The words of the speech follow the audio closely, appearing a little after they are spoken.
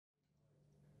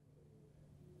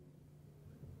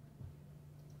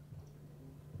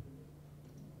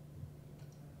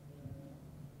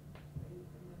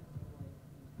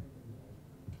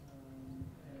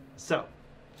So,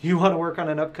 you want to work on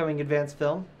an upcoming advanced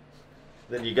film?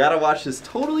 Then you gotta watch this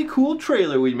totally cool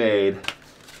trailer we made.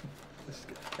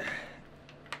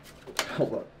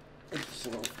 Hold on.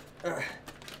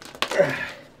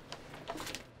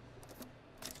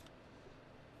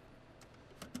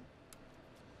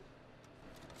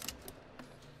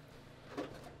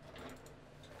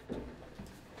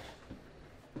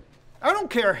 I don't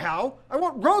care how. I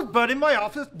want Rosebud in my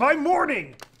office by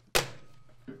morning.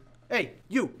 Hey,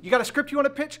 you got a script you want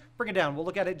to pitch? Bring it down. We'll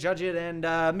look at it, judge it,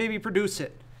 and maybe produce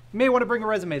it. You may want to bring a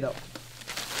resume, though.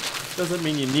 Doesn't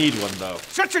mean you need one, though.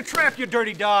 Shut your trap, you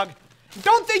dirty dog.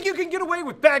 Don't think you can get away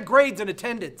with bad grades and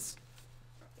attendance.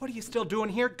 What are you still doing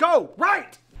here? Go,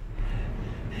 right!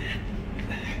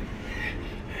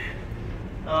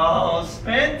 Oh,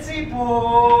 Spency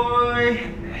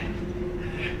boy!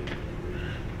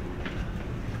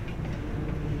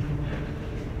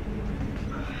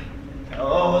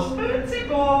 Oh, Spency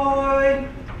boy!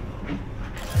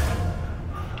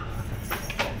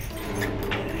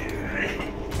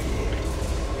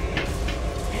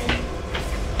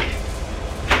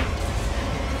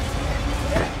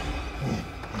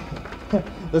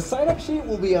 The sign-up sheet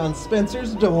will be on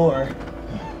Spencer's door.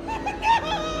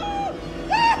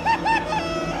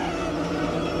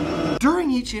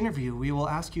 During each interview, we will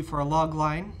ask you for a log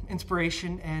line,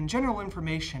 inspiration, and general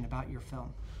information about your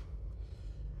film.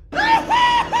 If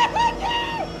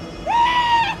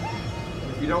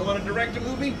you don't want to direct a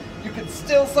movie, you can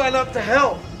still sign up to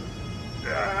help.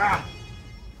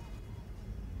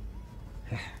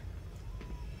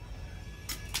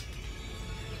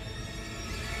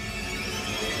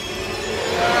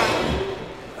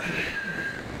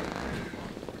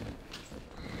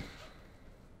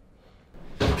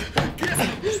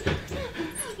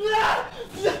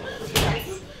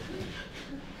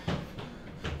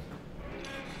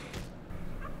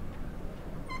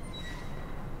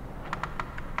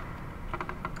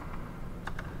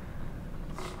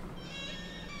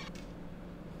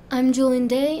 I'm Julian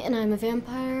Day, and I'm a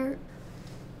vampire.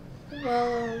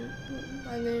 Well,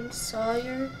 my name's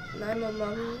Sawyer, and I'm a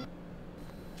mummy.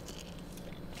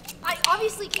 I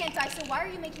obviously can't die, so why are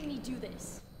you making me do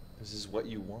this? This is what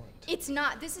you want. It's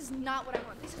not. This is not what I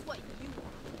want. This is what you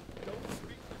want.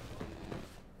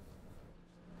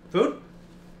 Food?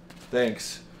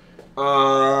 Thanks.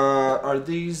 Are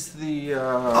these the,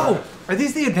 Oh, are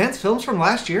these the advanced films from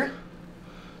last year?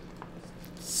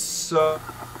 So,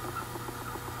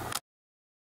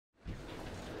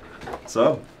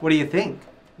 What do you think?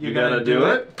 you gonna do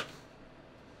it?